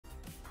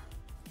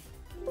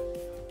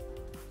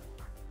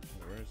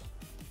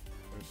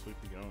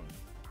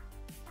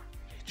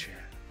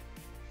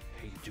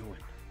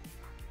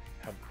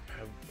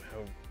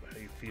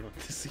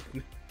want this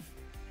evening.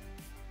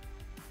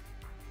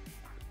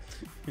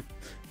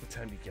 What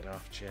time do you get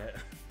off, chat?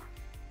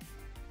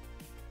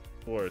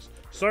 Floors.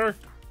 Sir!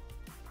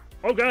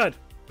 Oh god!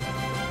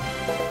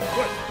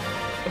 What?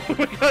 Oh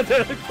my god,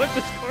 I flipped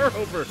this car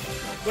over!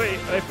 Wait,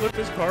 I flipped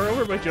this car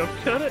over by jump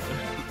cut it?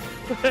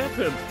 What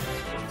happened?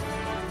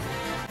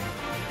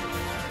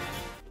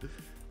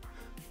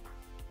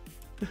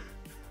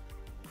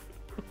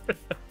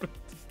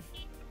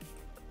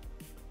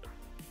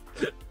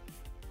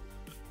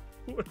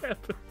 What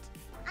happened?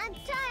 I'm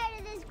tired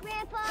of this,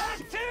 Grandpa!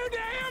 Too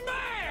damn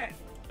bad!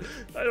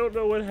 I don't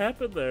know what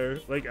happened there.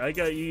 Like, I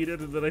got yeeted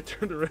and then I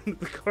turned around and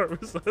the car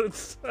was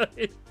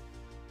outside.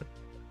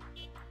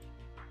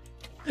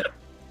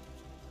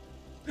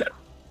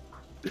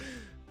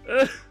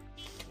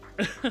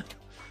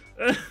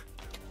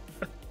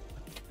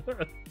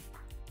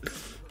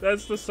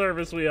 That's the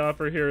service we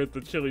offer here at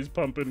the Chili's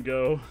Pump and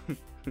Go.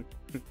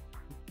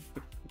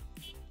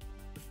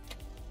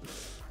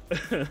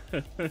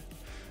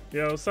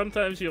 You know,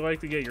 sometimes you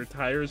like to get your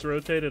tires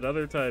rotated,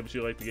 other times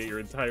you like to get your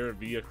entire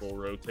vehicle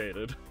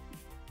rotated.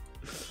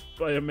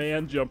 By a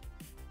man jump.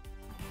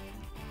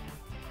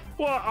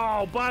 What?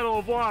 Oh, bottle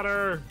of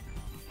water!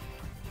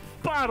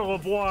 Bottle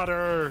of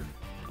water!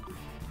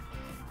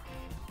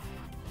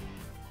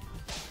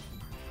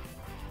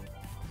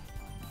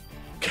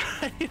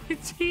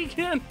 It's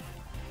Egan!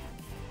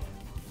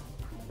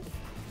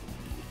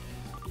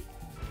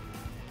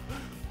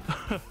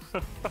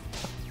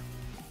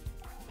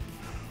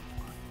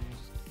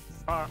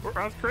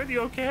 Rathcrin,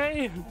 you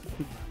okay?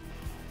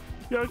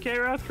 You okay,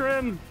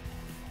 Rathcrin?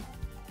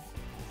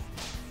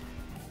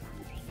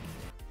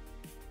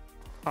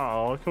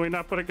 Oh, can we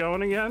not put it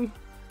going again?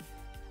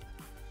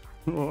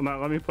 Well,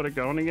 not let me put it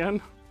going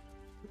again?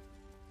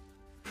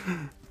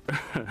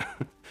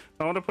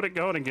 I want to put it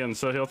going again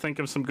so he'll think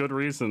of some good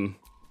reason.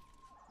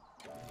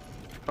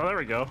 Oh, there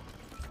we go.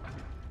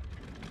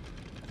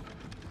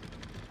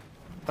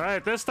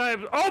 Alright, this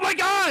time. Oh my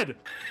god!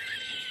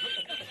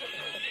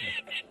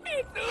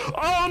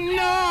 Oh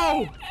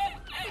no!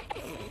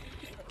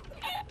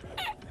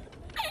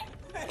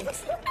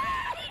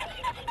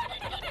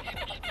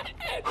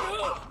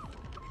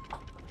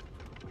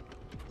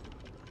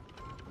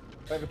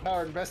 By the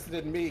power invested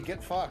in me,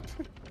 get fucked.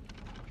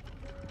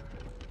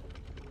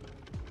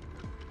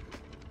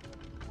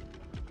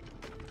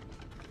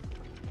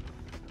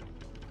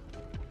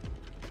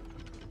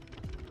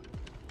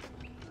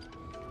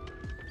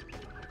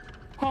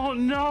 Oh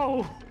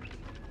no!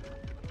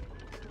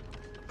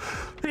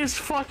 He's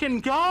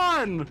fucking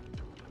gone!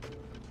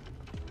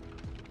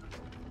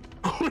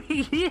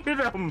 We hit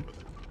him!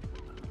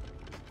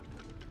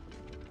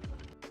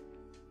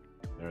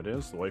 There it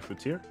is, the waifu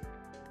tier.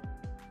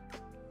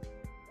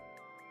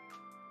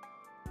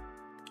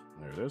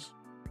 There it is.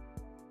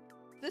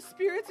 The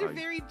spirits are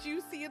very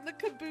juicy in the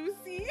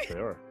caboosey. They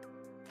are.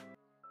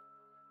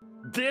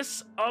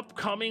 This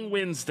upcoming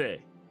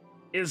Wednesday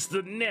is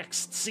the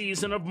next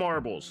season of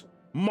Marbles.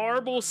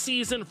 Marble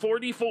Season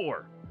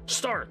 44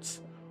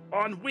 starts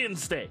on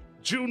Wednesday,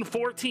 June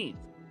 14th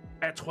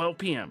at 12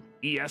 p.m.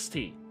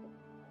 EST.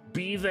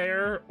 Be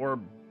there or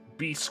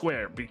be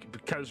square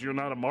because you're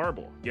not a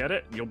marble. Get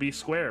it? You'll be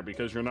square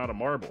because you're not a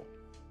marble.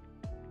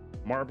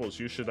 Marbles,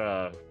 you should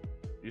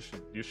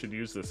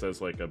use this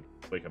as like an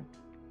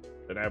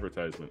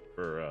advertisement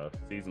for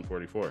season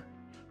 44.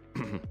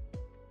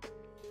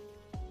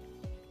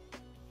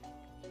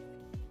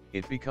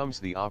 It becomes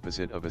the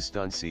opposite of a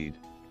stun seed.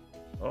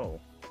 Oh.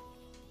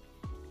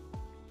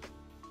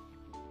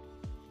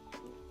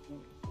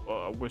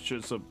 Which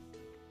is a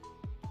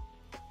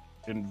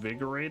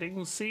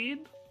invigorating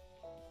seed?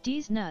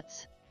 D's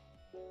nuts.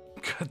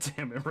 God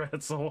damn it,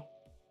 Ratzel.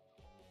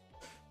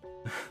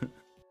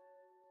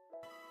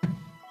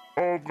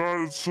 Oh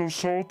god, it's so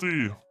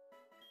salty.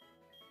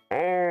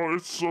 Oh,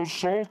 it's so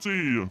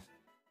salty.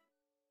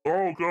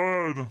 Oh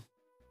god.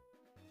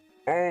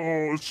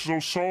 Oh, it's so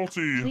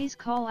salty. Please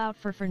call out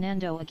for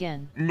Fernando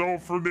again. No,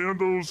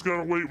 Fernando's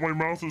gotta wait. My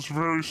mouth is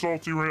very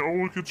salty right.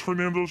 Oh, look, it's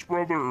Fernando's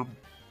brother,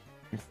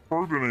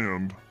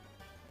 Ferdinand.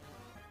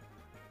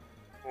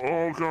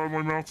 Oh god,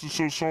 my mouth is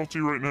so salty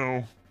right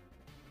now.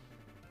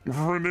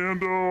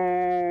 Fernando.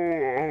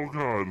 Oh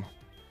god.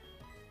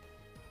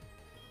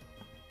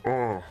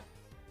 Oh.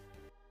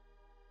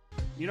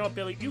 You know what,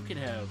 Billy? You could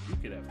have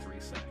 3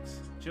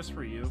 sex just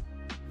for you,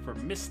 for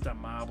Mr.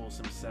 Marbles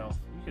himself.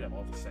 You could have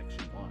all the sex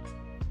you want.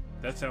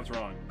 That sounds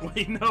wrong.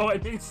 Wait, no, I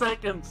mean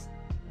seconds.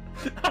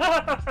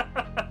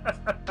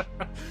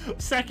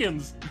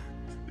 Seconds.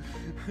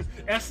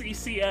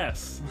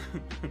 SECS.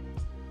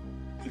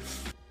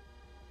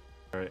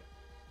 All right,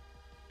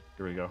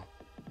 here we go.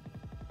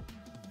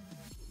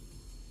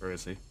 Where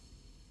is he? Wait,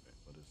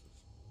 what is this?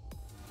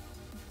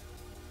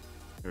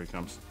 Here he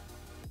comes.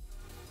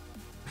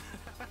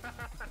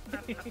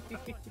 You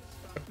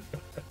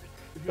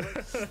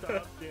like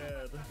stop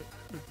dead.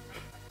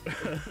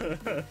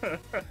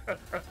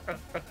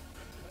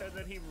 And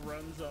then he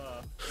runs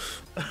off.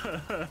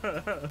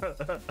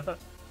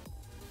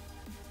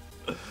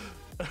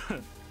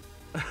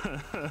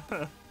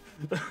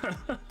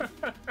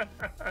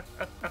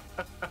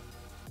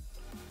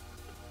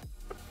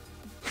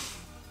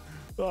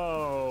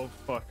 Oh,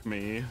 fuck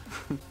me.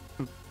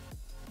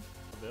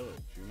 Village.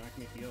 You're not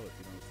gonna heal if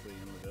you don't stay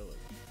in the village.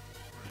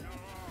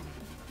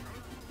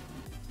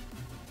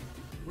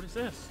 What is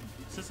this?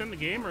 Is this in the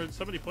game or did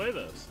somebody play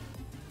this?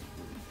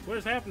 What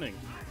is happening?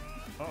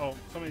 Uh-oh,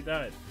 somebody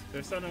died.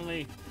 There's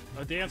suddenly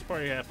a dance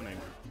party happening.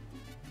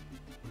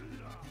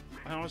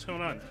 I don't know what's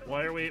going on.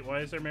 Why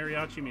is there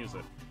mariachi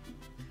music?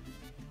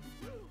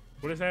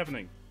 What is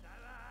happening?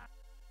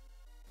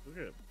 Look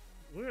at it.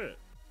 Look at it.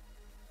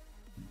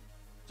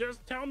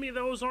 Just tell me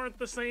those aren't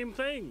the same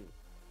thing.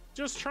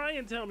 Just try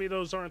and tell me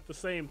those aren't the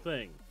same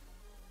thing.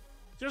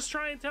 Just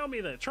try and tell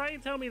me that. Try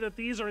and tell me that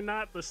these are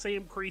not the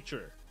same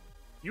creature.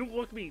 You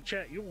look me,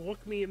 chat, you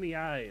look me in the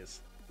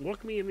eyes.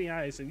 Look me in the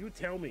eyes and you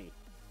tell me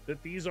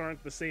that these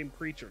aren't the same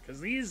creature.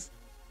 Because these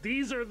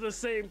are the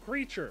same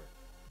creature.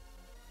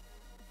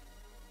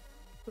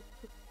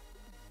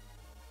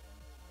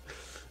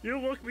 You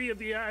look me in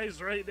the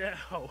eyes right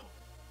now.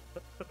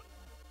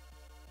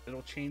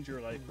 It'll change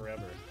your life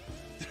forever.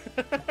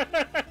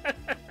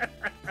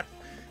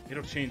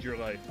 It'll change your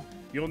life.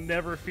 You'll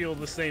never feel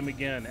the same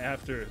again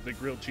after the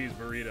grilled cheese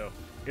burrito.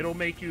 It'll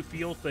make you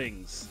feel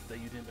things that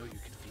you didn't know you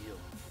could feel.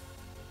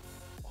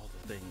 All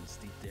the things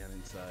deep down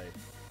inside.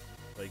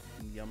 Like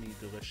yummy,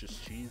 delicious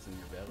cheese in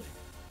your belly.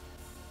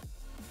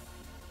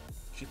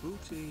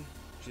 Djibouti,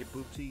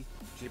 Djibouti,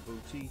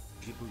 Djibouti,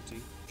 Djibouti,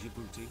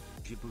 Djibouti,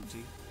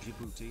 Djibouti,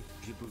 Djibouti,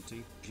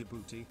 Djibouti,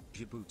 Djibouti,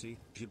 Djibouti,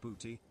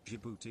 Djibouti,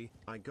 Djibouti.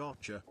 I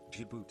gotcha,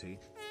 Djibouti.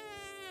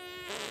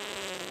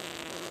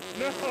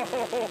 No,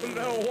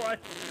 why?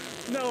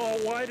 No,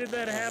 why did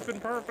that happen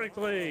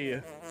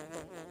perfectly?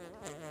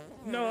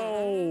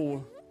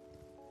 No.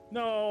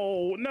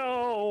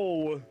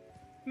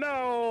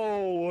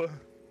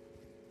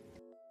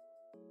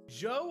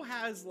 Joe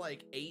has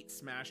like 8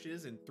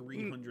 smashes and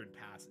 300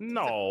 passes.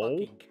 No.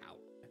 He's a fucking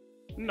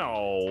coward.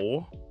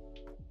 No.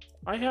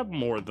 I have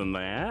more than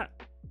that.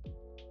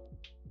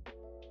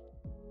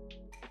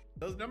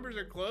 Those numbers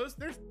are close.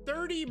 There's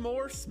 30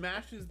 more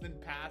smashes than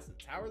passes.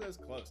 How are those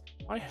close?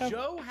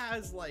 Joe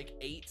has like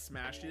 8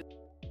 smashes.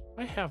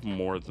 I have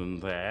more than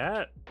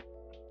that.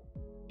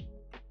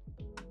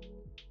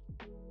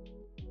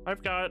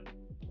 I've got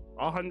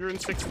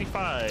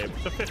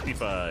 165 to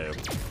 55.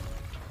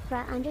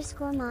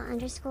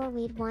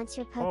 Bruh_ma_weed wants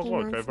your Oh,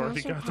 Pokemon look, I've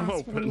already Smash or got them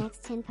Pass for the open.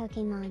 next 10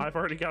 Pokemon. I've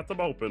already got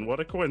them open. What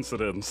a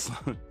coincidence.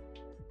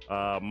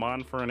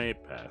 Mon for an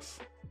 8 pass.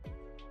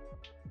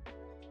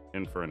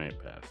 In for an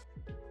 8 pass.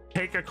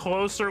 Take a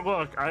closer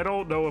look. I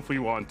don't know if we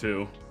want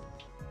to.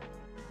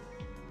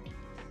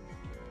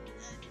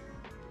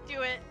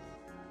 Do it.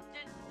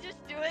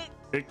 Just do it.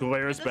 It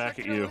glares back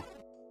at you.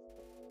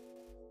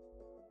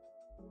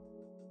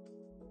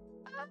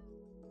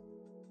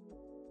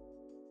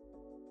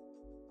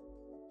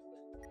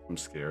 I'm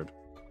scared.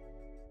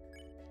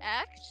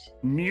 Act.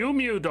 Mew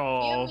Mew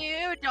doll. Mew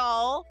Mew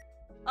doll.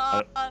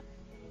 I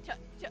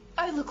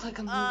look like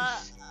a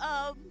moose.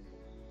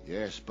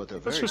 Yes, but they're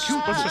Let's very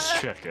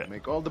just check it.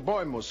 Make all the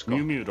boy moose go.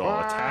 Mew Mew doll.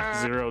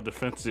 Attack 0,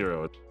 defense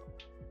 0.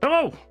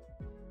 Hello!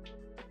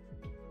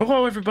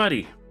 Hello,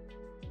 everybody.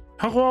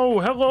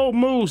 Hello,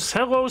 Moose.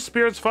 Hello,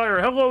 Spirits Fire.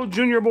 Hello,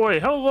 Junior Boy.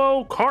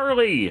 Hello,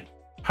 Carly.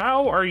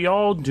 How are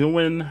y'all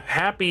doing?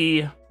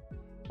 Happy...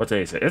 What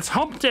day is it? It's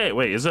Hump Day.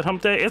 Wait, is it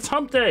Hump Day? It's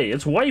Hump Day.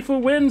 It's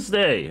Waifu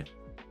Wednesday.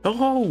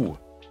 Hello.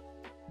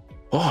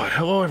 Oh,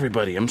 hello,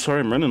 everybody. I'm sorry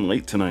I'm running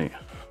late tonight.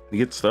 To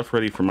get stuff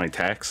ready for my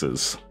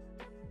taxes.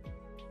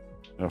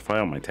 I'll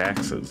file my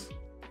taxes.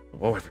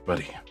 Hello,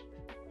 everybody.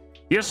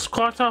 Yes,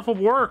 clocked off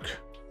of work.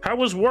 How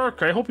was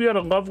work? I hope you had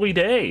a lovely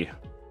day.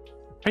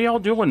 How y'all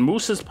doing?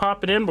 Moose is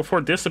popping in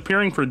before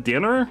disappearing for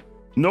dinner?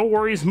 No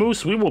worries,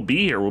 Moose. We will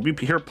be here. We'll be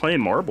here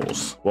playing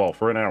marbles. Well,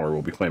 for an hour,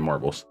 we'll be playing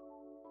marbles.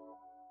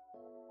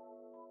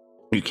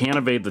 You can't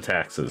evade the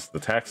taxes. The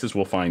taxes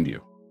will find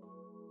you.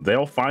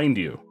 They'll find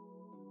you.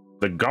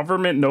 The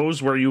government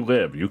knows where you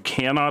live. You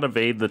cannot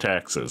evade the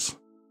taxes.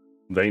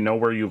 They know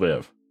where you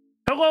live.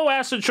 Hello,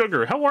 Acid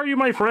Sugar. How are you,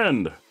 my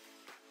friend?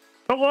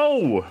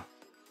 Hello.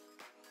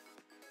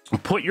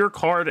 Put your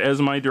card as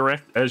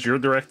your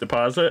direct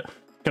deposit.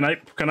 Can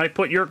I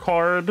put your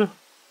card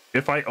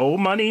if I owe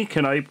money?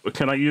 Can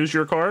I use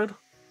your card?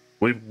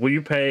 Will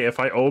you pay if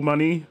I owe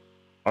money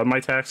on my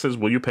taxes?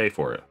 Will you pay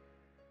for it?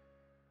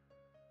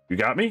 You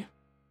got me?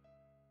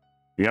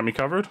 You got me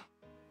covered?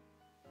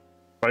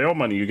 If I owe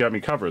money, you got me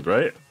covered,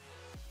 right?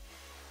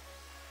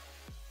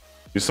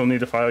 You still need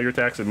to file your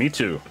taxes? Me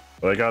too.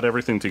 But I got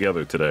everything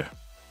together today.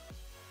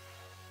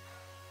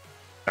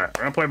 Alright,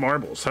 we're gonna play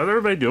marbles. How's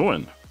everybody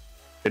doing?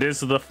 It is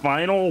the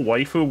final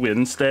Waifu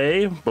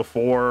Wednesday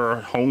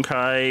before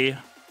Honkai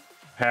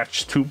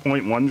Patch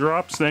 2.1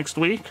 drops next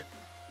week.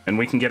 And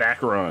we can get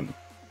Acheron.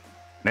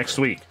 Next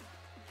week.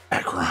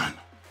 Acheron.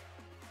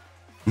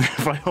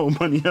 If I owe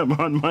money, I'm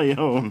on my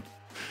own.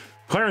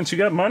 Clarence, you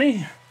got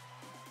money? I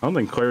don't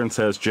think Clarence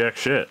has jack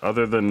shit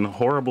other than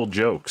horrible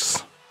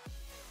jokes.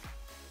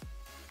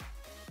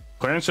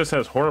 Clarence just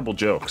has horrible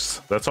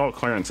jokes. That's all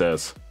Clarence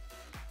has.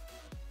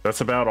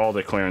 That's about all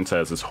that Clarence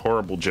has is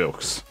horrible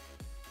jokes.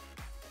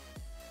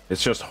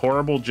 It's just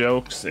horrible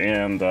jokes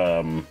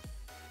and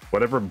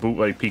whatever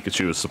bootleg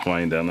Pikachu is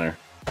supplying down there.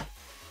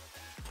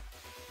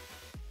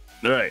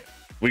 All right,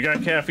 we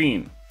got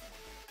caffeine.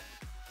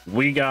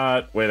 We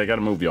got, wait, I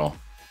gotta move y'all.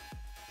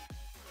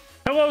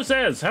 Hello,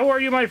 Says. How are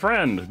you, my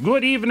friend?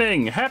 Good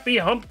evening. Happy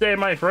hump day,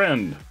 my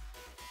friend.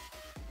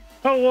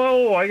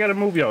 Hello, I gotta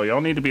move y'all.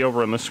 Y'all need to be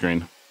over on this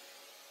screen.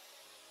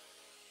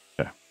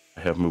 Okay, I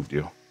have moved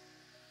you.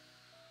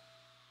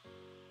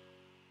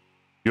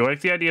 You like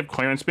the idea of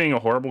Clarence being a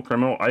horrible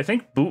criminal? I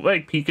think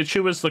bootleg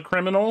Pikachu is the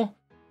criminal,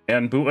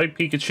 and bootleg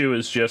Pikachu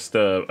is just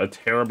a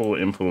terrible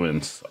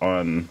influence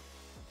on...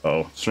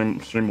 Oh,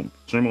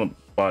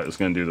 Streamlabot is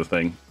gonna do the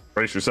thing.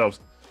 Brace yourselves.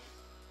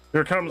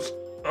 Here it comes.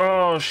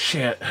 Oh,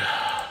 shit.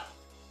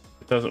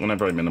 It does it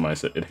whenever I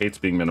minimize it. It hates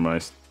being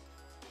minimized.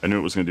 I knew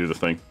it was gonna do the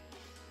thing.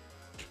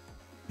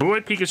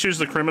 Bootleg Pikachu's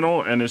the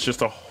criminal, and it's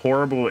just a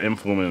horrible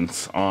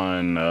influence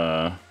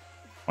on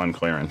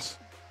Clarence.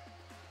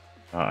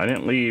 I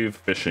didn't leave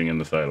fishing in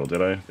the title,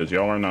 did I? Because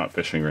y'all are not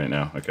fishing right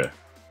now. Okay.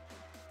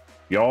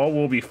 Y'all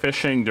will be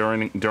fishing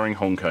during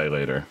Honkai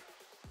later.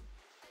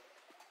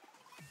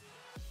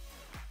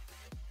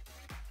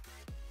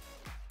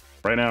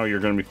 Right now, you're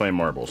going to be playing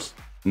marbles.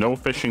 No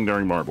fishing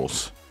during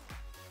marbles.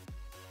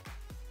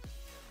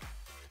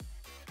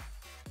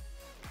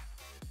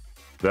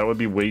 That would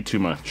be way too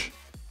much.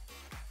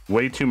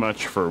 Way too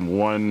much for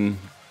one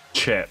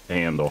chat to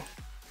handle.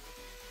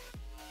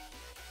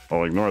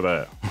 I'll ignore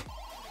that.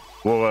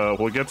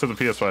 We'll get to the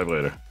PS5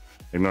 later.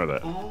 Ignore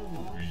that.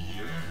 Oh,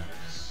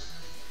 yes.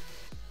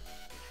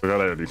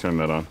 Forgot I already turned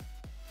that on.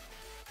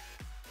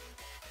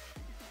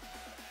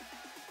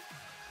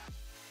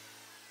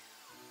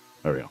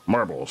 There we go.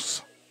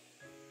 Marbles.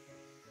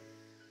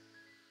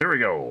 Here we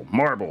go.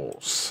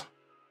 Marbles.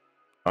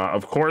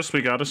 Of course,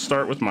 we got to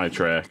start with my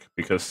track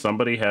because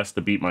somebody has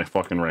to beat my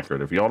fucking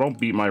record. If y'all don't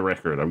beat my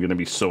record, I'm gonna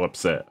be so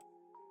upset.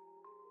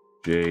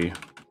 J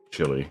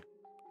Chili.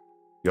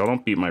 Y'all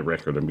don't beat my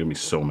record, I'm gonna be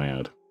so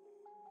mad.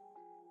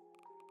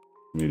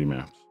 Community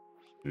maps.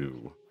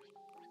 2.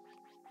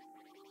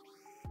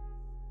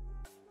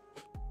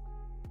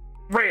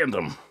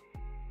 Random.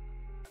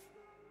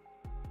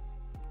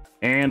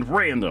 And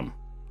random.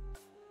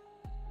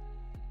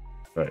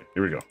 All right,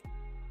 here we go.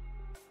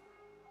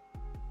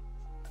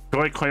 I feel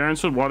like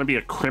Clarence would want to be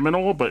a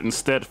criminal, but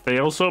instead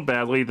fails so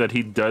badly that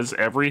he does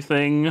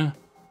everything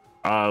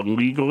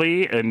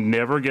legally and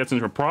never gets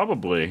into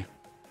probably.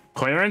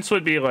 Clarence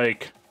would be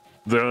like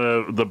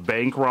the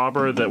bank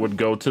robber that would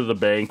go to the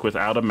bank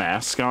without a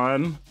mask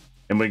on,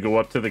 and we go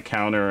up to the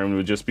counter and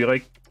would just be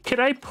like, "Can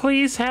I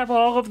please have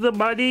all of the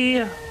money?"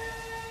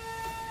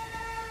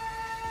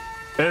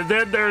 And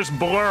then there's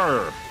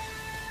Blur.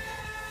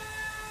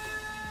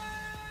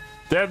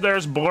 Then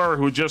there's Blur,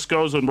 who just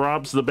goes and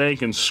robs the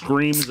bank and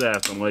screams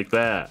at them like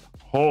that.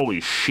 Holy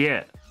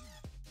shit.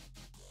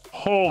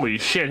 Holy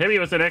shit. Hit me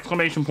with an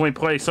exclamation point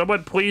play.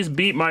 Someone please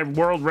beat my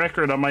world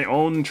record on my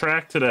own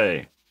track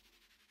today.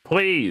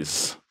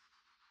 Please.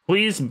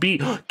 Please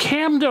beat...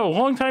 Camdo,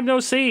 long time no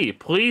see.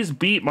 Please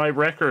beat my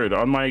record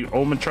on my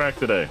own track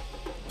today.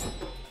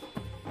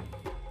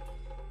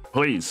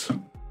 Please.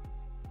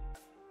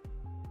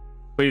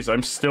 Please,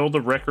 I'm still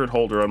the record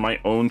holder on my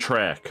own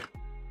track.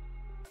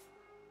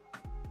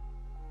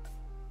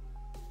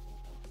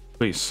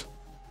 Please.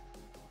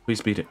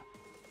 Please beat it.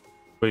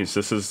 Please,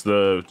 this is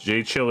the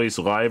J Chili's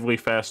Lively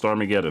Fast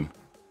Armageddon.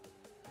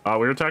 We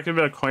were talking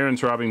about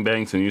Clarence robbing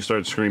banks and you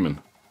started screaming.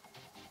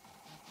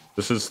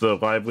 This is the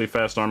Lively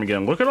Fast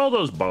Armageddon. Look at all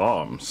those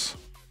bombs.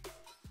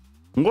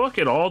 Look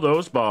at all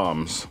those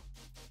bombs.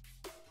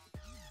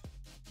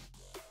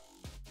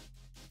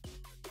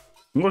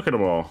 Look at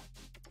them all.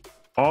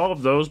 All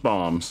of those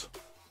bombs.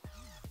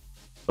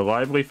 The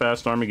Lively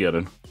Fast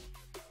Armageddon.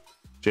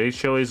 J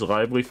Chili's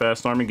Lively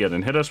Fast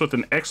Armageddon. Hit us with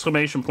an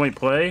exclamation point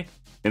play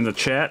in the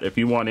chat if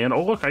you want in.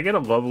 Oh, look, I get a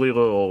lovely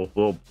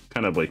little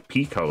kind of like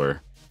pea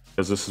color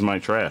because this is my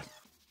track.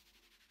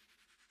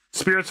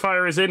 Spirits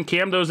Fire is in,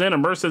 Camdo's in,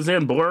 Immersa's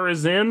in, Blur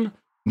is in,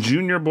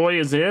 Junior Boy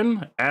is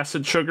in,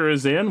 Acid Sugar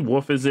is in,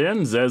 Wolf is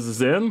in, Zez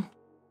is in.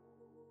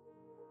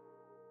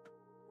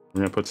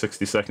 We're gonna put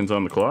 60 seconds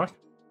on the clock.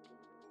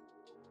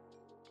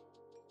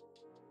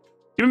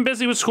 You've been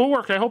busy with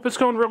schoolwork. I hope it's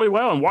going really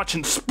well and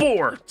watching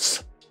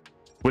sports.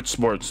 Which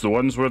sports? The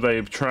ones where they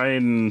try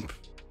and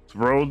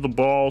throw the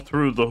ball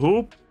through the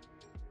hoop?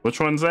 Which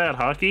one's that?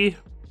 Hockey?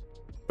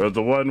 Or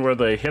the one where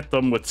they hit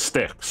them with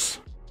sticks?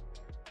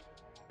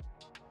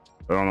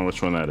 I don't know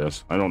which one that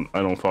is. I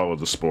don't follow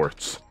the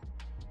sports.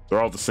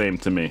 They're all the same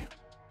to me.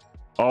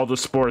 All the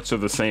sports are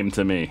the same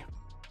to me.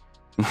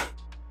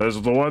 There's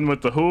the one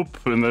with the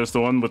hoop and there's the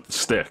one with the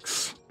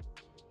sticks.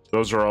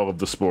 Those are all of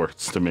the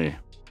sports to me.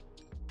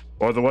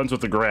 Or the ones with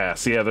the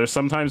grass. Yeah,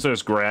 sometimes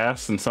there's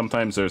grass and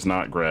sometimes there's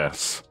not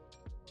grass.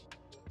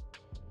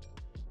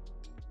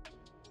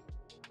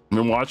 I've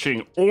been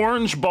watching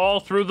orange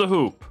ball through the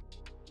hoop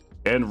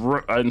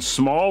and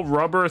small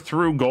rubber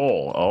through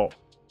goal. Oh,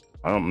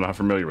 I'm not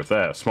familiar with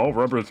that. Small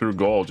rubber through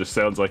goal just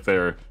sounds like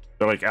they're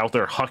They're like out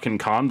there hucking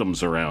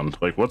condoms around.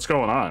 Like, what's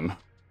going on?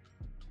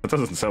 That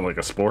doesn't sound like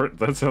a sport.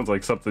 That sounds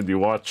like something you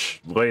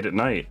watch late at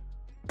night.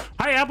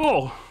 Hi,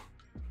 Apple!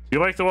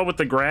 You like the one with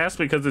the grass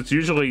because it's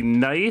usually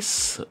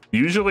nice?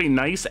 Usually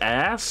nice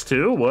ass,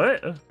 too?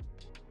 What?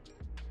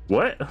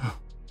 What?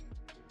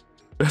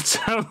 That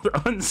sounds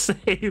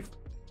unsafe.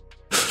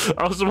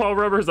 Oh, small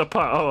rubber is a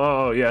pot.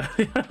 Oh, yeah.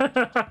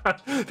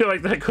 I feel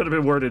like that could have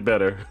been worded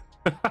better.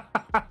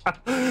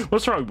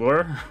 What's wrong,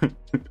 Blur?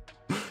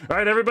 All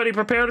right, everybody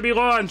prepare to be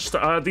launched.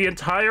 The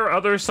entire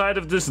other side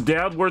of this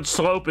downward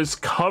slope is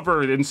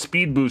covered in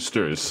speed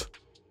boosters.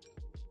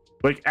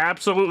 Like,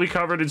 absolutely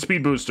covered in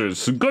speed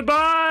boosters.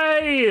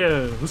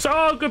 Goodbye!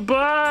 So,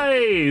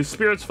 goodbye!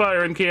 Spirits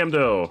Fire and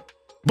Camdo.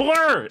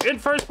 Blur, in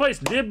first place.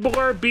 Did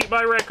Blur beat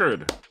my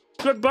record?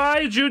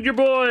 Goodbye, Junior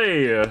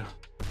Boy.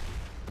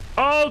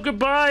 Oh,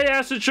 goodbye,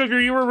 Acid Sugar.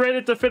 You were right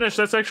at the finish.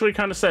 That's actually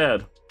kind of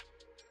sad.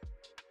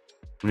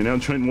 You now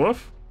join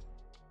Wolf?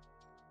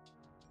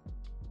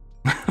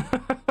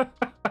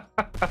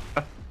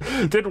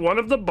 Did one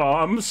of the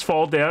bombs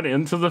fall down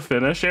into the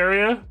finish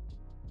area?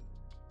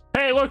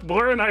 Hey, look,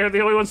 Blur and I are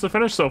the only ones to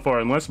finish so far,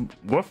 unless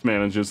Wolf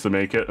manages to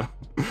make it.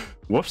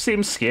 Wolf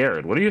seems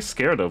scared. What are you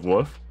scared of,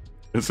 Wolf?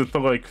 Is it the,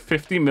 like,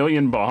 50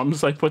 million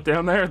bombs I put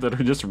down there that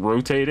are just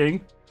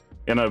rotating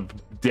in a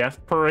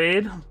death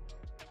parade?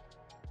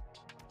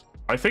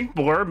 I think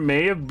Blur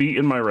may have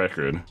beaten my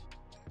record.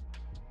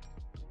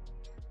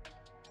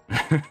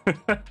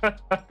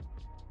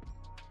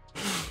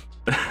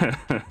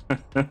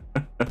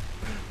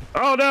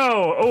 Oh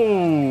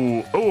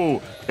no!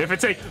 Oh, if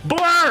it's a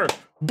Blur!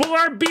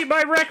 Blur beat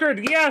my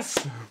record! Yes!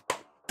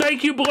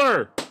 Thank you,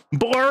 Blur!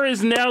 Blur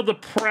is now the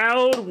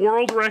proud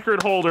world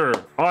record holder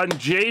on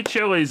J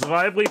Chili's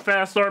Lively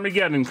Fast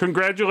Armageddon.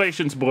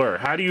 Congratulations, Blur.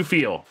 How do you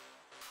feel?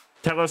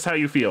 Tell us how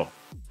you feel.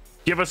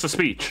 Give us a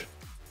speech.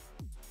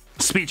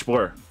 Speech,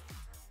 Blur.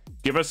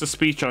 Give us a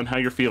speech on how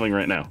you're feeling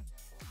right now.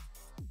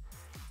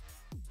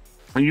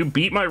 And you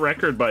beat my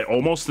record by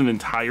almost an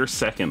entire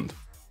second.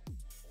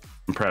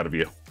 I'm proud of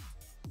you.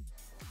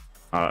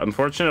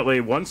 Unfortunately,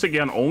 once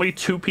again, only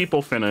 2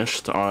 people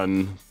finished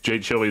on J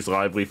Chili's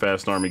Lively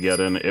Fast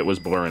Armageddon. It was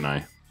Blur and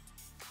I.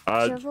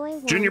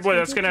 Junior Boy,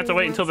 that's going to have to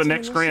wait until the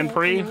next Grand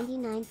Prix.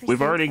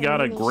 We've already got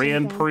a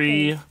Grand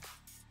Prix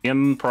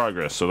in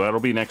progress, so that'll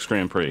be next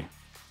Grand Prix.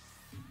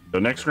 The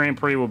next Grand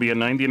Prix will be a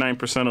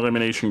 99%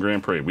 elimination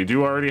Grand Prix. We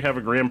do already have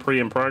a Grand Prix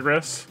in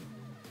progress,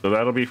 so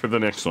that'll be for the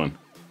next one.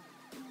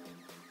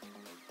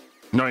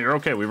 No, you're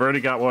okay. We've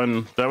already got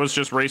one. That was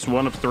just race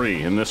 1 of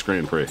 3 in this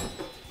Grand Prix.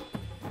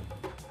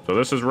 So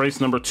this is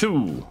race number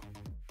 2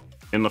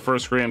 in the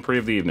first Grand Prix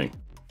of the evening.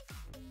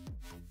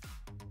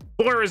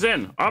 Blur is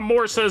in.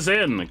 Amorsa's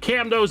in.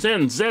 Camdo's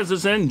in. Zez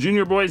is in.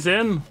 Junior Boy's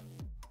in.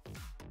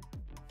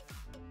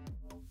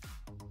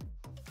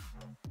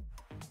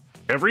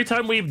 Every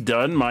time we've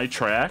done my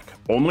track,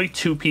 only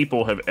 2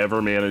 people have ever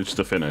managed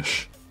to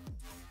finish.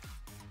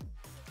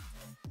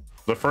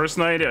 The first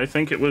night, I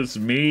think it was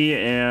me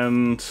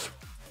and...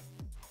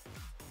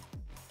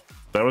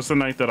 That was the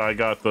night that I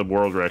got the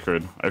world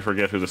record. I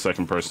forget who the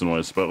second person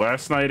was, but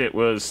last night it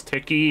was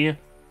Tiki and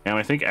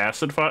I think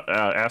Acid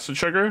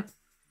Sugar.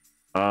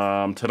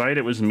 Tonight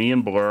it was me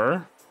and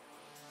Blur.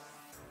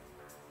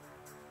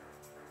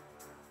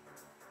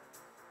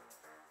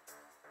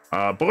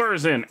 Blur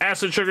is in,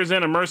 Acid Sugar's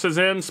in, Immersa's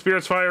in,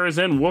 Spirits Fire is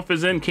in, Wolf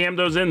is in,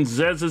 Camdo's in,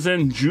 Zez is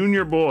in,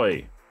 Junior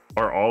Boy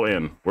are all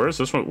in. Where is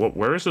this one?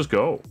 Where does this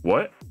go?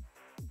 What?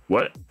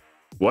 What?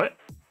 What?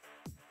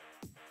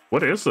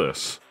 What is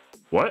this?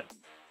 What?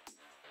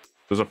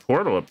 There's a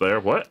portal up there.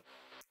 What?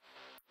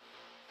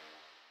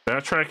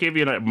 That track gave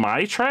you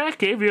my track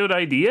gave you an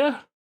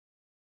idea?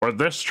 Or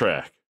this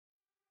track?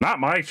 Not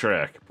my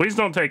track. Please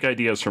don't take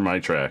ideas from my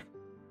track.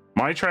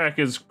 My track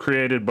is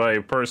created by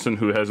a person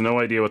who has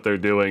no idea what they're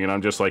doing, and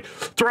I'm just like,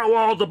 throw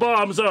all the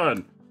bombs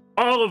on!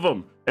 All of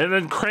them! And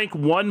then crank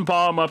one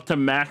bomb up to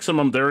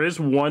maximum. There is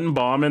one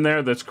bomb in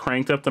there that's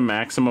cranked up to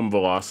maximum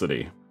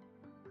velocity.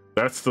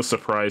 That's the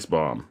surprise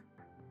bomb.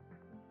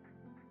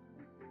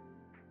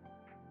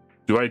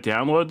 Do I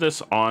download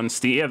this on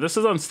Steam? Yeah, this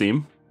is on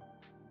Steam.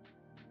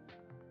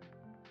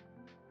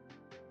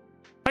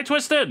 Hi,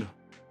 Twisted!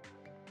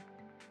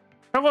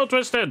 Hello,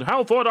 Twisted!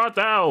 How for art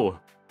thou?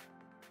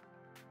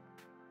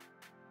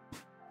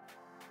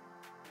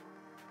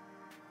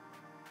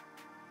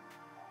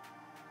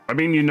 I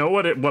mean, you know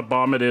what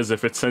bomb it is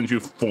if it sends you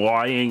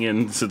flying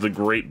into the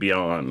great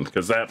beyond,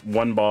 because that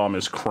one bomb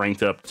is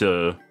cranked up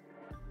to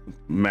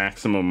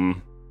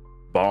maximum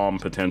bomb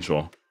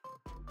potential.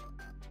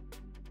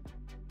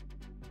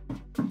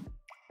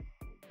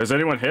 Has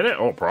anyone hit it?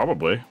 Oh,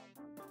 probably.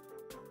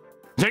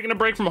 Taking a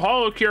break from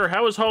HoloCure.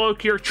 How is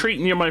HoloCure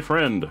treating you, my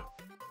friend?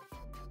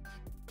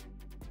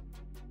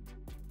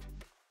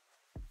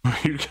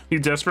 You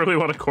desperately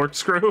want a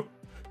corkscrew?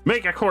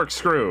 Make a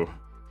corkscrew.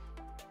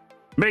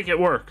 Make it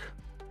work.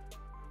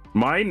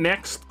 My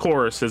next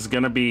course is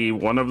going to be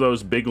one of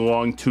those big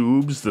long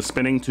tubes, the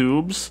spinning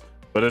tubes,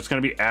 but it's going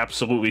to be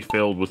absolutely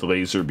filled with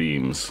laser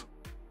beams.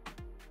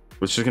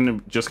 which is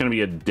just gonna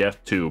be a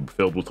death tube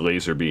filled with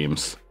laser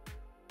beams.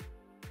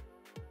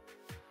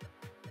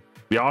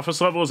 The office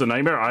level is a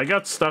nightmare. I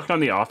got stuck on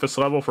the office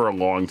level for a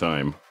long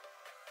time.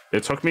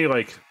 It took me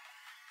like,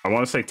 I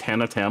want to say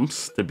 10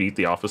 attempts to beat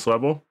the office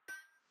level.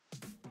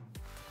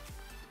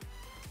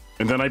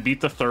 And then I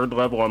beat the 3rd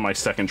level on my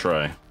 2nd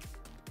try.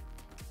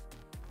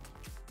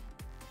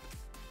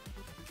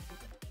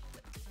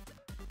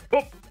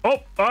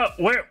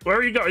 Where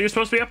are you go? Are you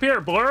supposed to be up here?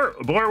 Blur,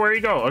 where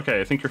you go? Okay,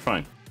 I think you're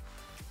fine.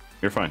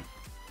 You're fine.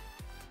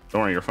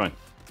 Don't worry, you're fine.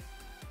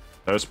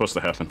 That was supposed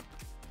to happen.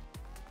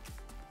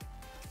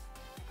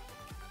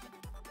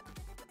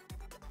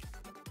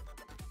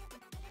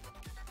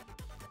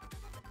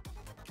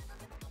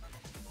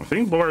 I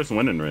think Blur is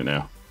winning right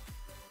now.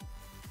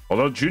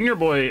 Although Junior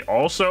Boy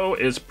also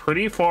is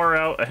pretty far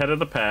out ahead of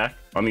the pack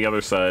on the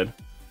other side.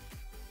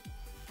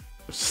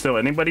 It's still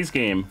anybody's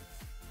game.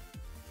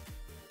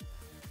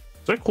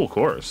 It's a cool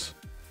course.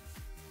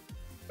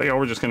 I think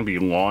we're just going to be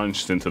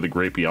launched into the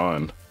great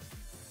beyond.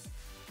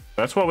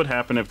 That's what would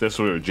happen if this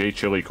were a J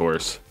Chili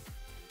course.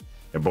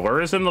 Yeah,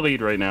 Blur is in the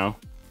lead right now.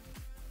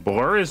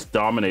 Blur is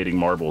dominating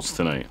marbles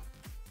tonight.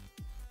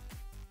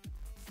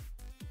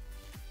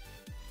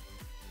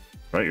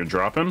 Right, you're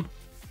dropping?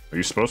 Are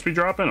you supposed to be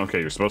dropping?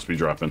 Okay, you're supposed to be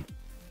dropping.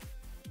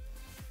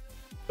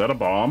 Is that a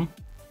bomb?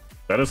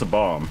 That is a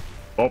bomb.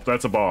 Oh,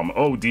 that's a bomb.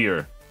 Oh,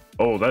 dear.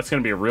 Oh, that's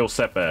going to be a real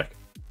setback.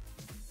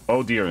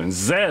 Oh, dear. And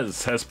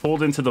Zez has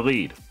pulled into the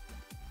lead.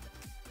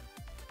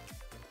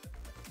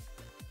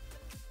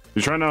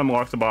 You're trying to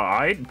unlock the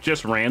bot. I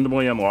just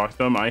randomly unlocked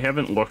them. I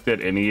haven't looked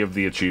at any of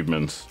the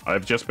achievements.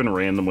 I've just been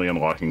randomly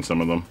unlocking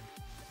some of them.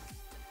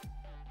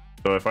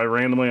 So if I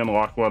randomly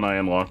unlock one, I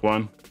unlock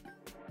one.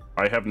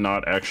 I have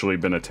not actually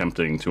been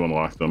attempting to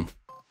unlock them.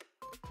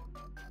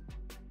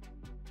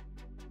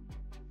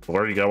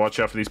 Blur, you gotta watch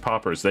out for these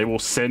poppers. They will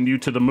send you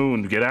to the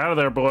moon. Get out of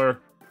there, Blur.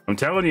 I'm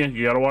telling you,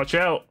 you gotta watch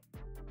out.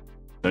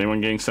 Is anyone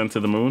getting sent to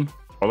the moon?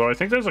 Although I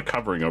think there's a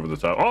covering over the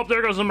top. Oh,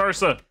 there goes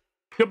Immersa.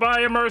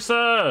 Goodbye,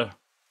 Immersa.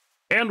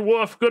 And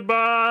Woof,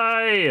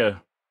 goodbye.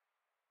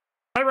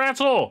 Hi,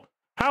 Ratzel.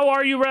 How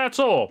are you,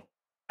 Ratzel?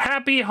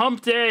 Happy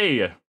hump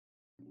day.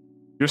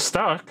 You're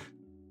stuck.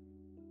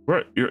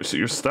 Where?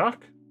 You're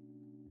stuck?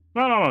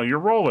 No, you're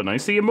rolling. I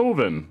see you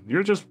moving.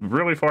 You're just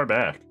really far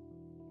back.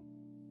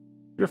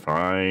 You're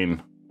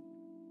fine.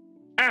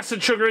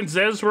 Acid, Sugar, and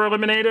Zez were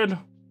eliminated.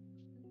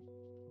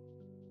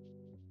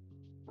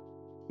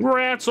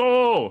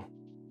 Ratzel!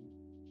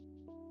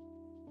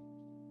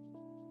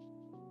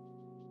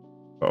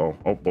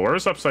 Oh,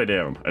 Blur's upside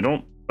down. I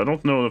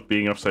don't know if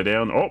being upside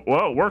down. Oh,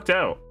 well, it worked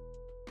out.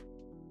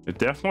 It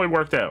definitely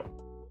worked out.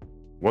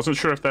 Wasn't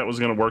sure if that was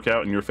going to work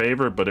out in your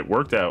favor, but it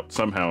worked out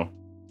somehow.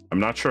 I'm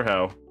not sure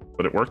how,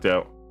 but it worked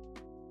out.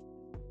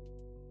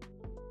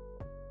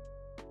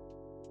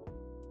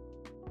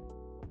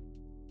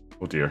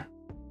 Oh dear.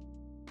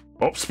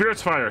 Oh,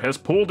 Spirit's Fire has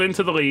pulled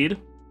into the lead.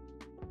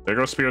 There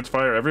goes Spirit's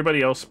Fire.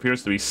 Everybody else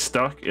appears to be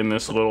stuck in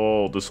this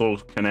little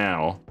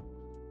canal.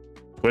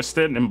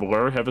 Twisted and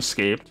Blur have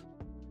escaped.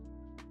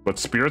 But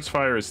Spirit's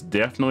Fire is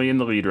definitely in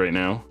the lead right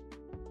now.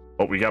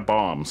 Oh, we got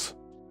bombs.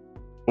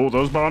 Oh,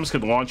 those bombs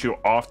could launch you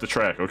off the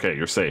track. Okay,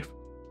 you're safe.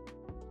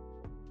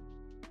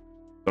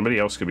 Somebody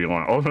else could be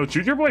launched. Oh no,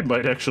 Junior Boy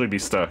might actually be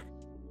stuck.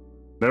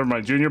 Never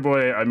mind, Junior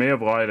Boy, I may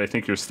have lied. I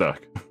think you're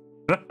stuck.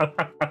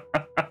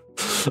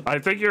 I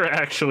think you're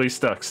actually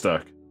stuck.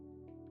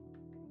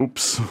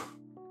 Oops.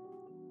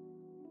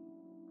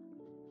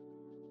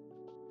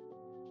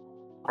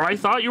 I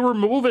thought you were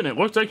moving. It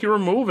looked like you were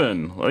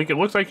moving. Like, it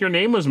looked like your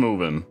name was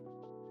moving.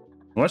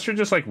 Unless you're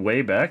just, like,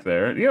 way back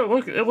there. Yeah,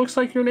 look, it looks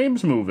like your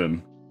name's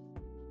moving.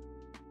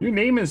 Your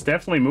name is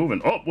definitely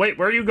moving. Oh, wait,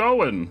 where are you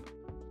going?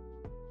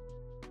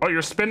 Oh,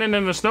 you're spinning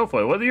in the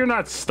snowflake. Well, you're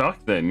not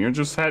stuck then. You're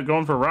just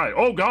going for a ride.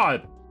 Oh,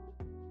 God.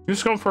 You're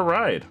just going for a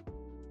ride.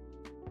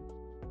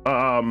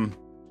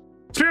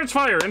 Spirit's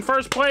Fire in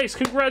first place.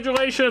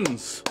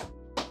 Congratulations.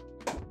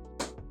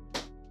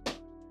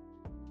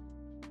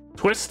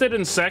 Twisted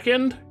in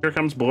second. Here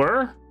comes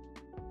Blur.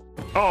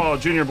 Oh,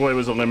 Junior Boy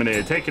was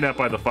eliminated. Taken out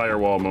by the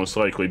firewall, most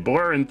likely.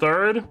 Blur in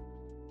third.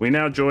 We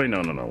now join.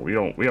 No. We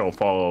don't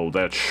follow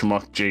that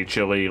schmuck J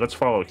Chili. Let's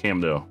follow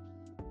Camdo.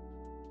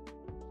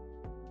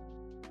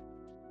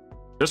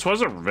 This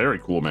was a very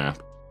cool map.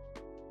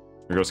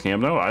 Here goes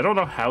Camdo. I don't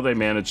know how they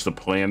managed to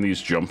plan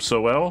these jumps so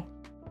well.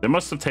 They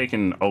must have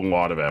taken a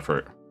lot of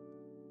effort.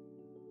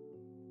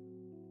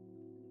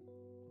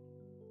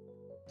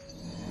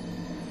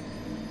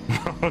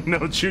 Oh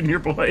no, Junior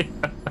Boy.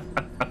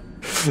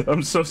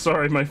 I'm so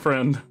sorry, my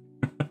friend.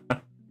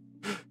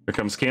 Here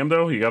comes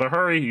Camdo. You gotta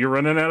hurry. You're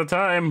running out of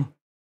time.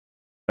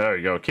 There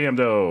you go,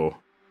 Camdo.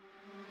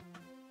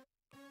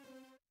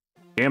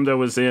 Camdo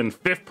was in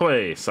 5th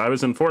place. I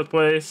was in 4th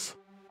place.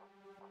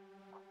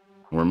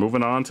 We're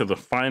moving on to the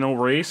final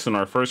race in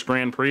our first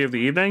Grand Prix of the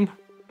evening.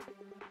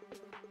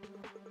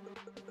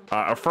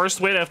 Our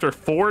first win after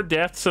 4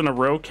 deaths in a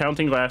row,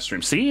 counting last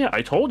stream. See,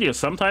 I told you,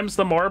 sometimes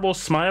the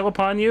marbles smile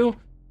upon you,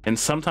 and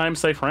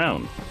sometimes they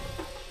frown.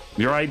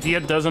 Your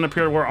idea doesn't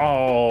appear to work.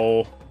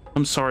 Oh,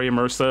 I'm sorry,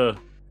 Immersa.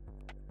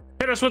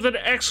 Hit us with an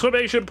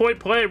exclamation point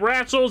play.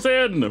 Ratzel's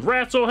in.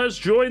 Ratzel has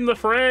joined the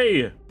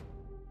fray.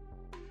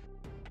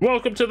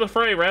 Welcome to the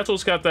fray.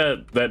 Ratzel's got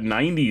that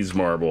 90s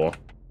marble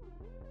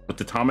with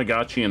the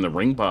Tamagotchi and the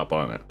ring pop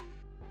on it.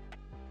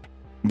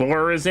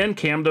 Blur is in,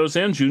 Camdo's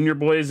in, Junior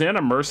Boy is in,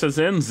 Immersa's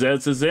in,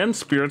 Zez is in,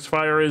 Spirits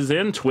Fire is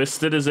in,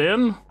 Twisted is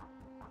in,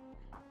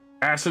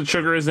 Acid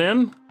Sugar is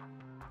in.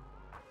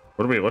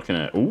 What are we looking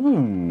at?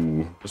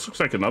 Ooh, this looks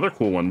like another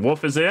cool one.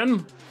 Wolf is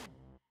in.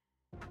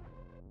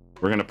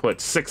 We're gonna put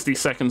 60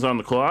 seconds on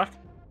the clock.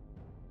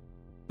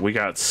 We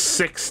got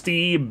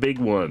 60 big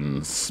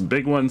ones.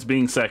 Big ones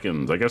being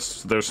seconds. I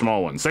guess they're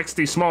small ones.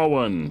 60 small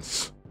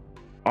ones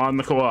on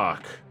the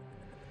clock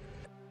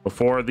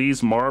before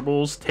these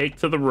marbles take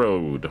to the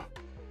road.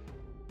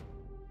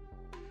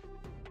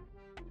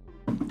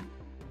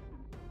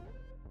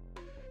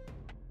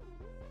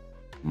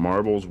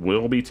 Marbles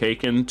will be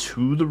taken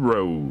to the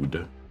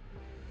road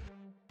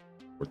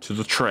or to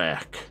the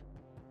track.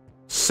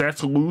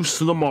 Set loose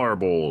the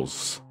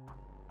marbles.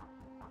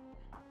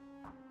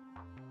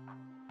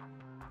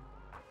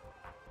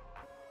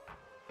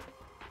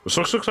 This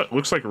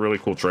looks like a really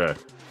cool track.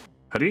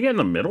 How do you get in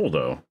the middle,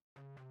 though?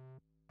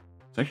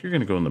 I think you're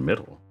gonna go in the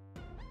middle.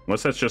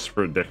 Unless that's just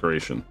for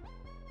decoration.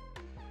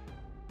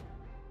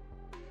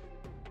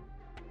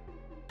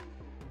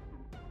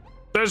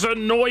 There's a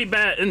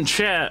Noibat in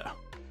chat.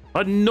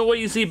 A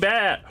noisy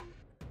bat.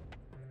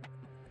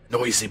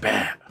 Noisy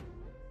bat.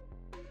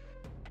 Here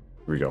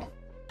we go.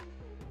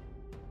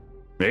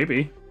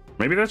 Maybe.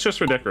 Maybe that's just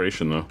for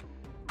decoration, though.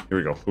 Here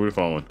we go. Who are we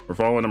following? We're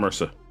following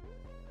Immersa.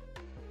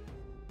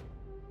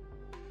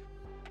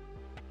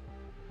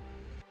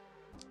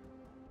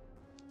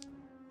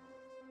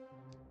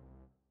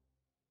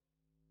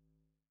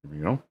 Here we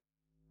go.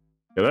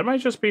 Yeah, that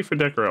might just be for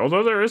decoration.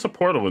 Although there is a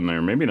portal in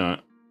there. Maybe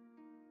not.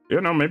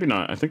 Yeah, no, maybe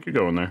not. I think you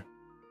go in there.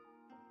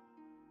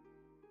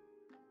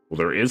 Well,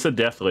 there is a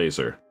death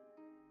laser.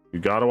 You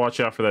gotta watch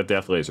out for that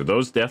death laser.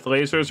 Those death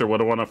lasers are what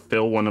I want to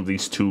fill one of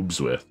these tubes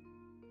with.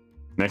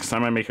 Next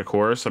time I make a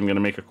course, I'm gonna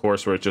make a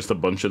course where it's just a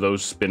bunch of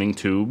those spinning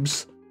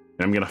tubes,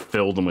 and I'm gonna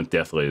fill them with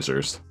death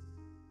lasers.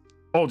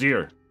 Oh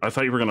dear, I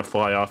thought you were gonna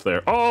fly off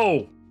there.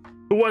 Oh,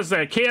 who was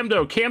that?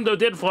 Camdo. Camdo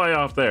did fly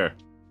off there.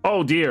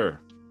 Oh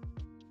dear.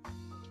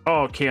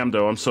 Oh,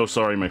 Camdo, I'm so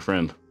sorry, my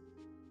friend.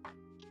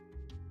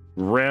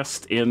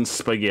 Rest in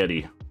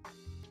spaghetti.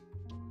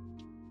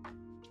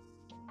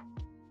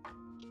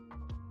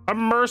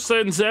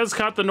 Immersa and Zez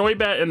caught the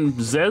Noibat, and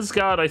Zez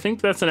got, I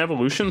think that's an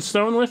evolution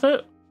stone with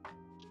it.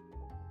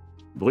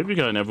 I believe you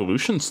got an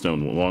evolution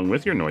stone along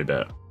with your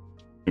Noibat.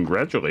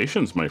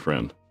 Congratulations, my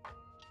friend.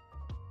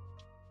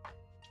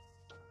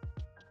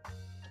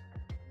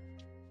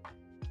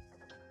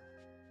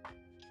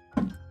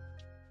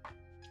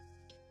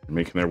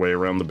 Making their way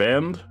around the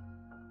bend.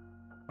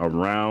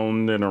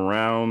 Around and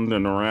around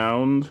and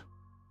around.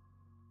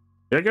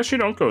 Yeah, I guess you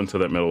don't go into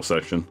that middle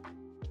section.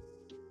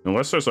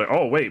 Unless there's like,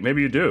 oh wait,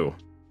 maybe you do.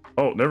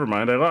 Oh, never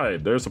mind, I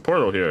lied. There's a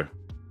portal here.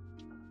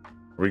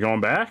 Are we going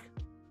back?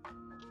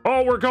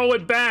 Oh, we're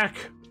going back!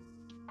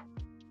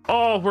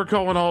 Oh, we're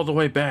going all the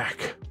way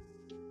back.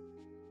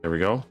 There we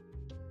go.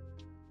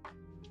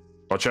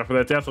 Watch out for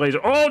that death laser.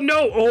 Oh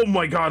no! Oh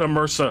my god,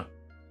 Immersa.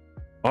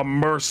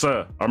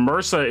 Immersa.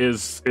 Immersa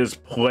is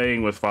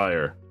playing with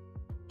fire.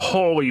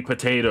 Holy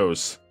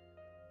potatoes.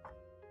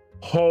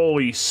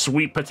 Holy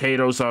sweet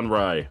potatoes on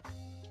rye.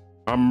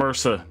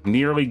 Immersa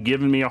nearly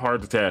giving me a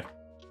heart attack.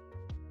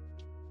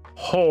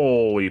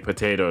 Holy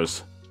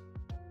potatoes.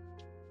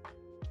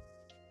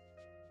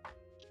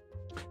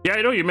 Yeah,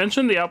 I know you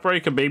mentioned the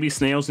outbreak of baby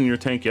snails in your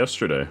tank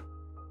yesterday.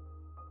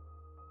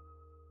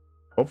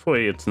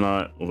 Hopefully it's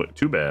not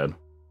too bad.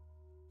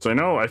 So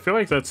I feel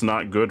like that's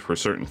not good for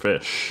certain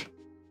fish.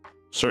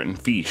 Certain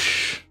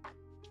fish.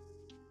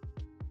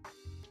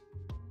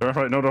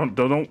 Alright, no,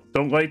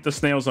 don't light the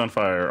snails on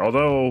fire.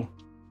 Although,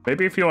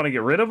 maybe if you want to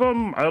get rid of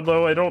them,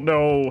 although I don't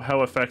know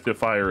how effective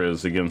fire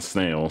is against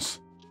snails.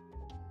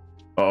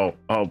 Oh,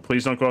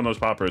 please don't go on those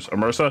poppers.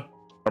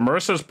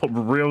 Immersa's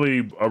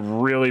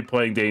really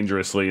playing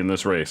dangerously in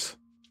this race.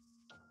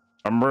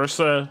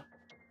 Immersa.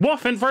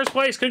 Wolf in first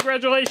place,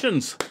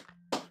 congratulations!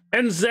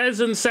 And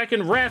Zez in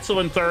second,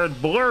 Ratzel in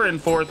third, Blur in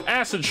fourth,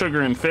 Acid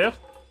Sugar in fifth.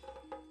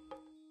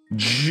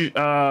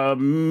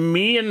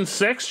 Me in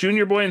sixth,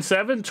 Junior Boy in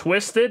seventh,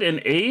 Twisted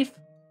in eighth,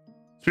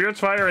 Spirits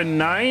Fire in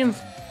ninth,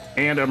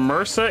 and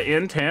Immersa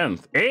in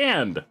 10th.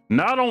 And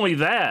not only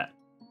that,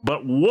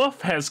 but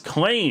Wolf has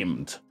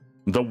claimed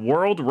the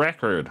world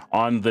record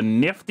on the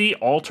Nifty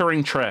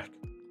Altering Trek.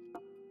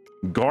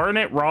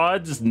 Garnet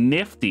Rod's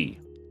Nifty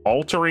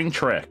Altering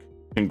Trek.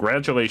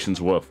 Congratulations,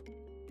 Wolf.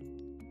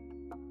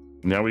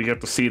 Now we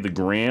get to see the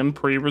Grand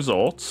Prix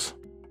results.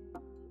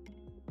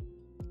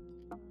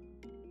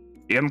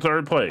 In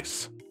third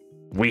place,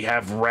 we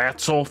have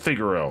Ratzel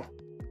Figaro.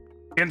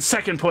 In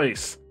second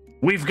place,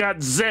 we've got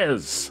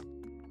Zez.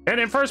 And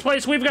in first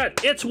place, we've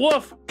got It's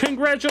Wolf.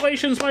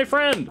 Congratulations, my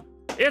friend.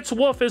 It's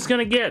Wolf is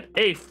gonna get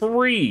a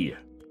free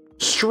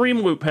Stream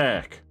Loot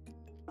Pack.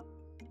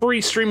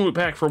 Free Stream Loot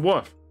Pack for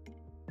Wolf.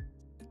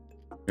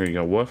 Here you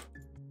go, Woof.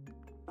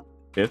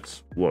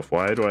 It's Woof.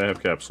 Why do I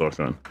have caps lock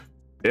on?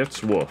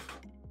 It's Woof.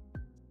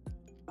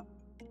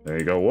 There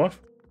you go, Woof.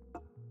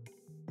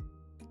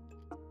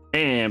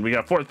 And we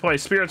got 4th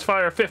place, Spirits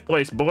Fire. 5th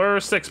place,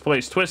 Blur. 6th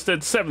place, Twisted.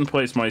 7th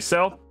place,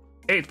 myself.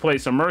 8th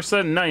place,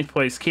 Immersa. 9th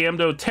place,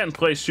 Camdo. 10th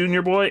place,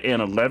 Junior Boy.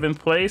 And 11th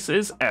place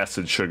is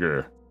Acid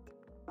Sugar.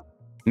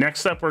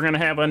 Next up, we're going to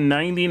have a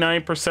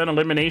 99%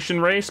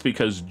 elimination race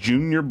because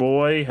Junior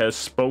Boy has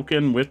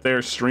spoken with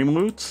their stream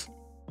loots.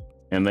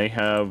 And they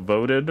have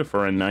voted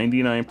for a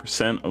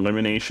 99%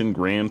 elimination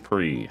Grand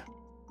Prix.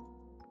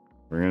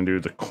 We're going to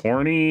do the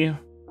Corny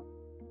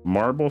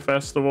Marble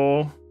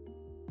Festival,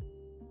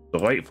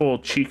 Delightful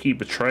Cheeky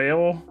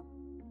Betrayal,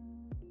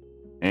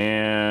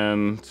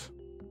 and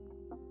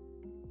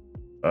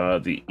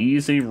the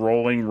Easy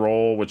Rolling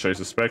Roll, which I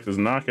suspect is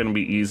not going to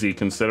be easy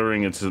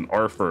considering it's an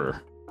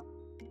Arthur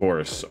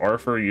course.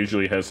 Arthur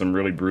usually has some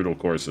really brutal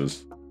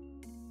courses.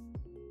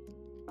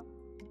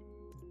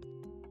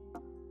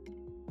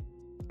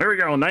 There we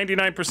go,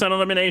 99%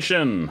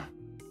 elimination.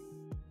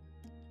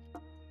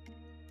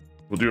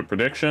 We'll do a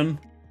prediction.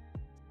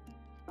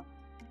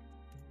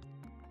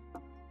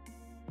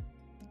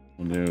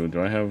 We'll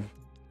do I have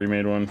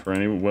pre-made one for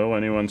any? Will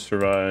anyone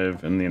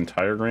survive in the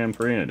entire Grand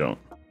Prix? I don't.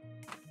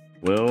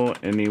 Will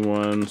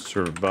anyone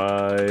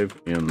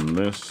survive in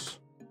this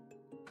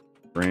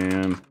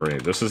Grand Prix?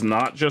 This is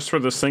not just for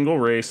the single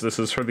race. This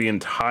is for the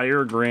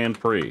entire Grand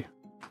Prix.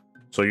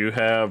 So you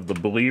have, the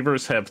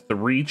believers have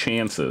 3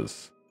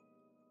 chances.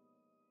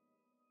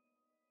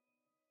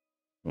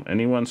 Will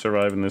anyone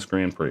survive in this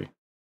Grand Prix?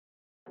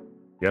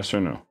 Yes or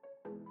no?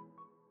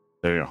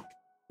 There you go.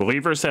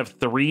 Believers have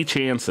 3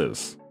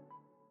 chances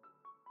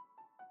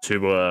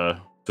to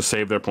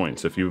save their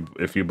points if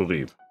you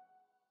believe.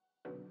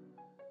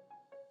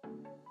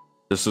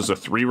 This is a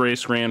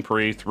 3-race Grand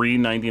Prix, 3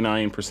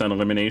 99%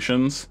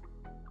 eliminations.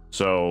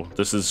 So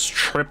this is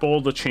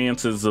triple the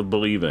chances of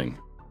believing.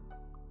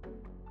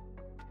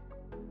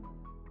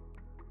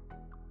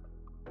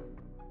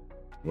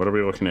 What are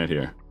we looking at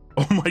here?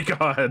 Oh my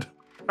god.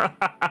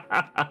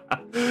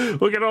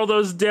 Look at all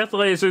those death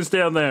lasers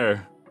down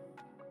there.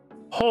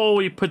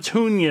 Holy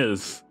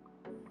petunias.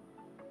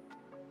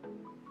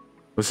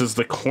 This is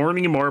the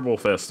Corny Marble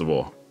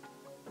Festival.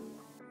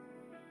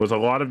 With a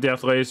lot of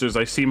death lasers.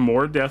 I see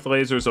more death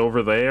lasers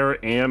over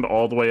there and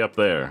all the way up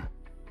there.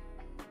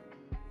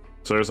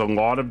 So there's a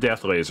lot of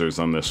death lasers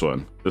on this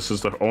one. This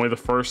is only the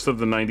first of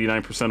the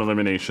 99%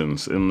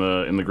 eliminations in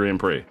the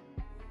Grand Prix.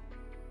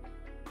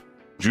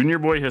 Junior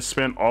Boy has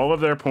spent all of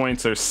their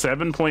points. There's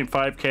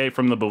 7.5k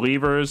from the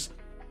believers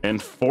and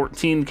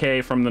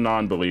 14k from the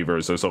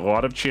non-believers. There's a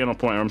lot of channel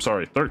point. I'm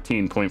sorry,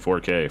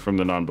 13.4k from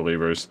the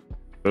non-believers.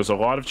 There's a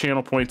lot of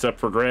channel points up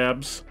for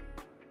grabs.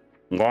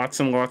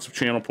 Lots and lots of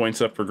channel points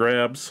up for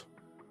grabs.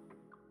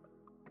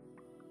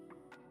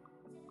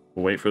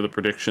 We'll wait for the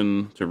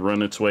prediction to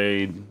run its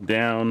way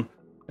down,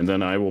 and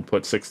then I will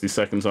put 60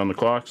 seconds on the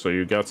clock, so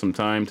you got some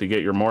time to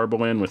get your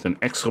marble in with an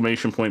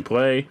exclamation point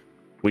play.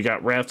 We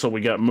got Ratzel,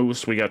 we got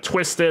Moose, we got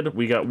Twisted,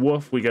 we got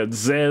Wolf, we got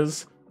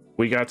Zez,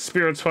 we got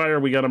Spirits Fire,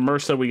 we got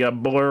Immersa, we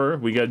got Blur,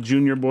 we got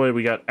Junior Boy,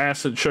 we got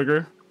Acid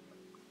Sugar.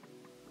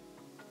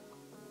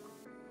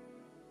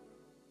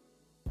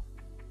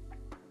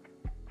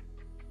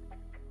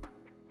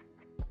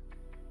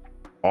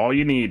 All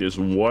you need is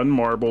 1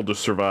 marble to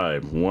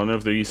survive one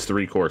of these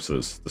 3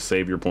 courses to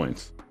save your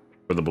points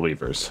for the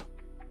believers.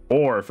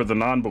 Or for the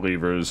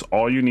non-believers,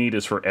 all you need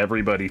is for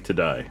everybody to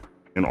die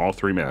in all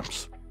 3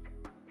 maps.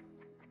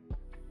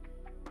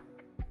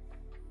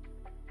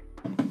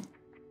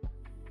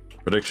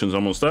 Prediction's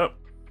almost up.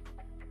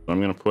 So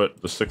I'm going to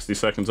put the 60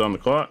 seconds on the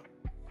clock.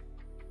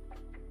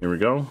 Here we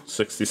go.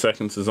 60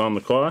 seconds is on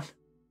the clock.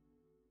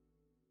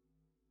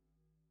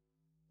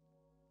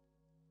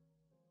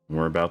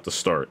 We're about to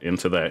start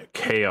into that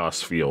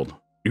chaos field.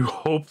 You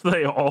hope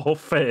they all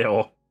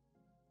fail.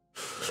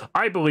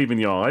 I believe in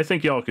y'all. I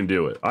think y'all can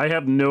do it. I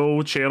have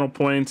no channel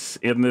points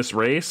in this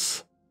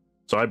race,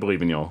 so I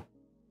believe in y'all.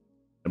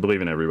 I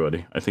believe in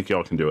everybody. I think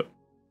y'all can do it.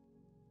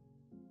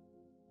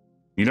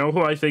 You know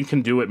who I think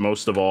can do it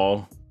most of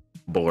all?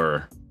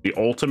 Blur. The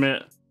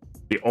ultimate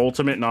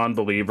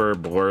non-believer,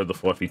 Blur the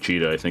Fluffy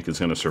Cheetah, I think is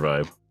going to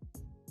survive.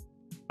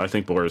 I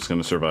think Blur is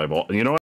going to survive all. You know what?